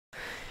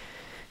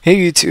Hey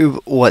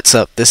YouTube, what's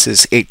up? This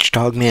is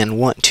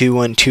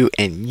HDogman1212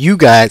 and you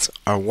guys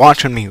are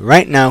watching me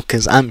right now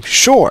because I'm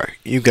sure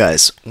you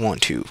guys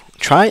want to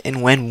try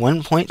and win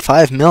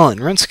 1.5 mil in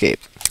Runescape.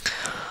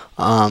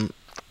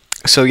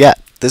 So yeah,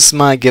 this is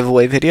my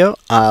giveaway video.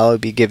 I'll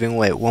be giving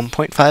away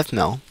 1.5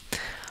 mil.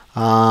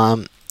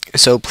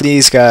 So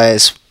please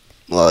guys,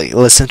 well,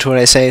 listen to what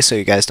I say so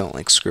you guys don't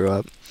like screw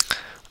up.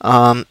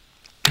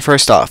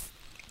 First off,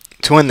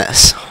 to win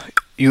this,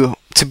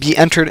 to be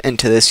entered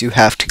into this, you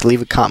have to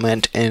leave a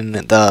comment in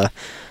the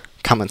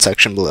comment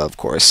section below, of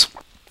course.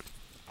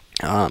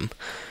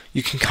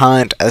 You can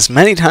comment as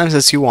many times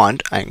as you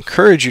want. I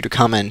encourage you to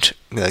comment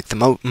like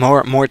the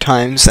more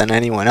times than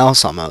anyone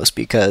else almost,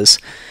 because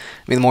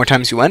I mean, the more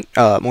times you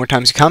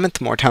comment,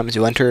 the more times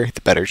you enter,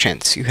 the better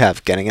chance you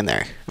have getting in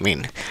there. I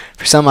mean,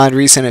 for some odd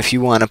reason, if you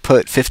want to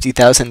put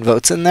 50,000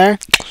 votes in there,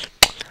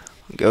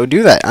 go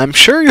do that. I'm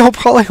sure you'll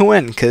probably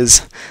win,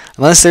 because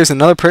unless there's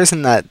another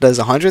person that does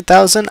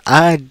 100,000,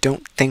 I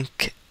don't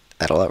think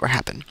that'll ever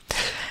happen.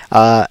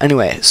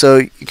 Anyway, so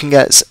you can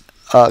guys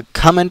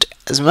comment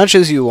as much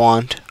as you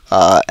want,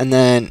 and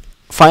then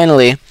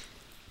finally,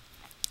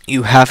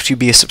 you have to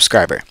be a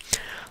subscriber.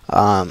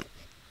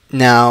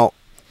 Now,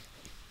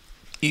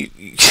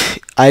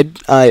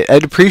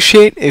 I'd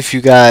appreciate if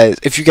you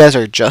guys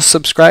are just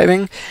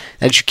subscribing,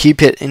 that you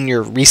keep it in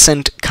your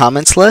recent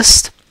comments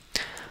list.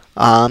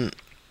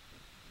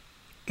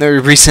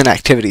 Their recent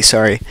activity,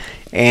 sorry,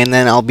 and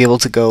then I'll be able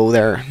to go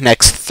there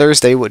next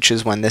Thursday, which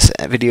is when this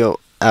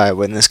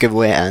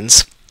giveaway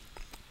ends.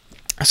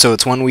 So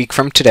it's 1 week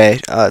from today.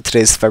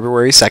 Today's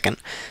February 2nd,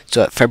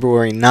 so at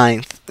February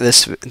 9th,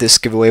 this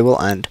giveaway will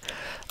end.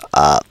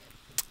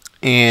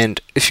 And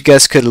if you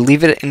guys could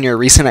leave it in your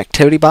recent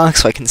activity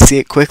box so I can see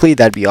it quickly,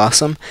 that'd be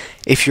awesome.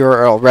 If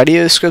you're already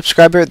a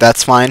subscriber,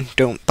 that's fine.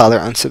 Don't bother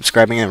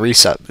unsubscribing and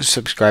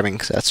resubscribing,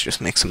 because that just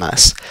makes a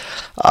mess.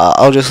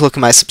 I'll just look at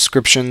my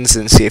subscriptions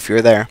and see if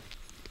you're there.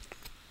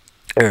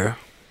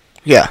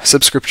 Yeah,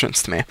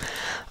 subscriptions to me.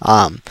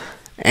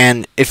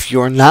 And if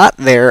you're not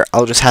there,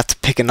 I'll just have to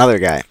pick another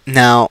guy.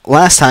 Now,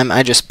 last time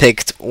I just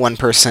picked one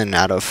person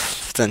out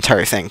of the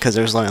entire thing, because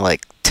there's only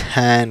like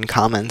 10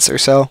 comments or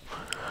so.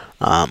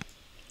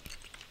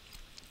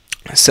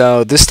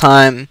 So this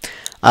time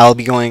I'll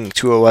be going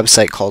to a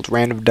website called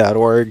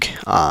random.org.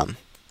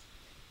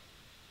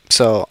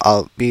 So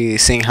I'll be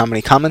seeing how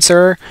many comments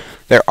there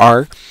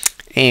are,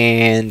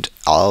 and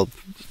I'll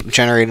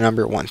generate a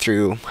number 1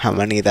 through how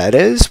many that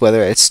is,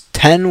 whether it's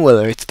 10,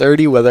 whether it's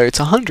 30, whether it's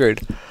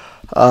 100.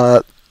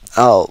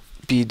 I'll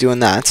be doing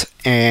that,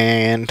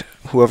 and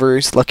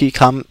whoever's lucky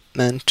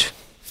comment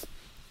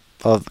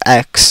of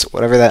X,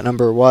 whatever that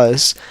number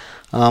was,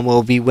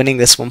 will be winning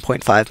this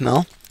 1.5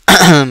 mil.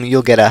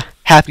 You'll get a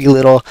happy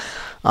little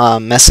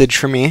message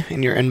from me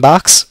in your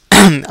inbox.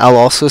 I'll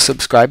also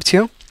subscribe to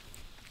you,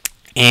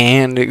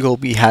 and you'll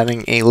be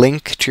having a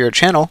link to your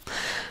channel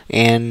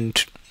and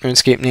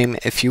Runescape name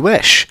if you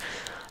wish.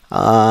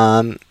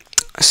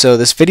 So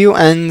this video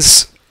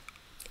ends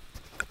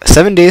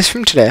 7 days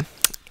from today.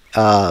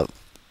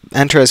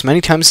 Enter as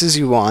many times as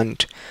you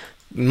want.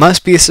 You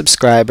must be a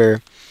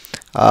subscriber,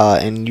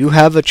 and you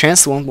have a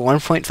chance to win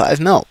 1.5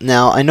 mil.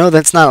 Now, I know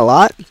that's not a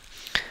lot,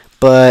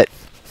 but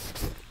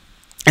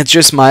it's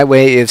just my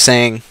way of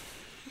saying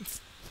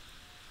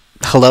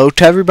hello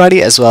to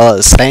everybody, as well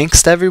as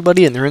thanks to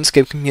everybody in the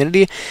RuneScape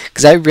community,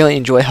 because I really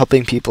enjoy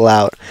helping people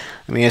out.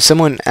 I mean, if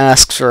someone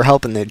asks for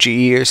help in the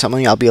GE or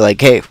something, I'll be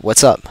like, hey,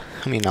 what's up?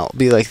 I mean, I'll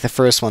be like the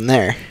first one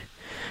there.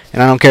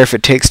 And I don't care if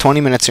it takes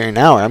 20 minutes or an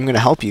hour, I'm going to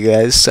help you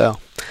guys. So,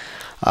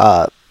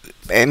 I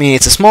mean,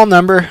 it's a small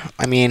number.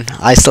 I mean,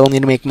 I still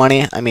need to make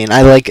money. I mean,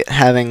 I like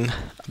having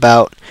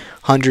about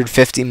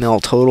 150 mil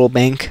total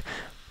bank,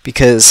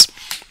 because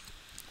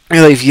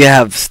really, if you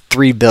have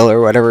 3 bill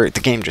or whatever, the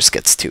game just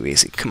gets too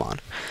easy. Come on.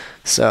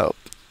 So,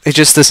 it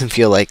just doesn't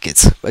feel like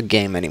it's a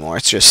game anymore.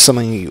 It's just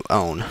something you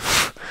own.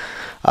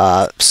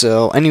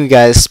 So, anyway,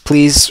 guys,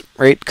 please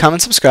rate,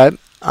 comment, subscribe.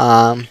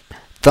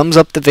 Thumbs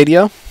up the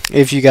video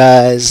if you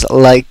guys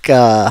like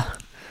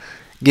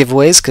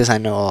giveaways, because I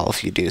know all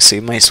of you do, so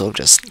you might as well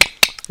just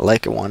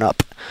like it one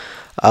up.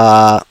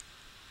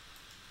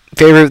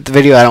 Favorite the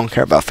video, I don't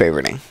care about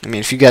favoriting. I mean,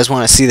 if you guys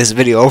want to see this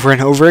video over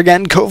and over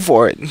again, go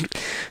for it.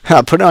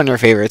 Put it on your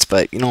favorites,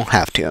 but you don't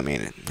have to. I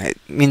mean, it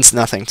means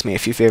nothing to me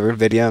if you favorite a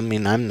video. I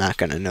mean, I'm not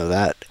going to know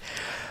that.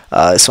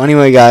 So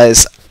anyway,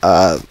 guys,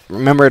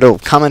 remember to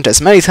comment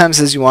as many times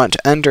as you want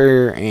to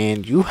enter,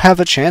 and you have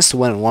a chance to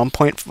win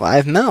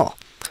 1.5 mil.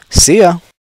 See ya.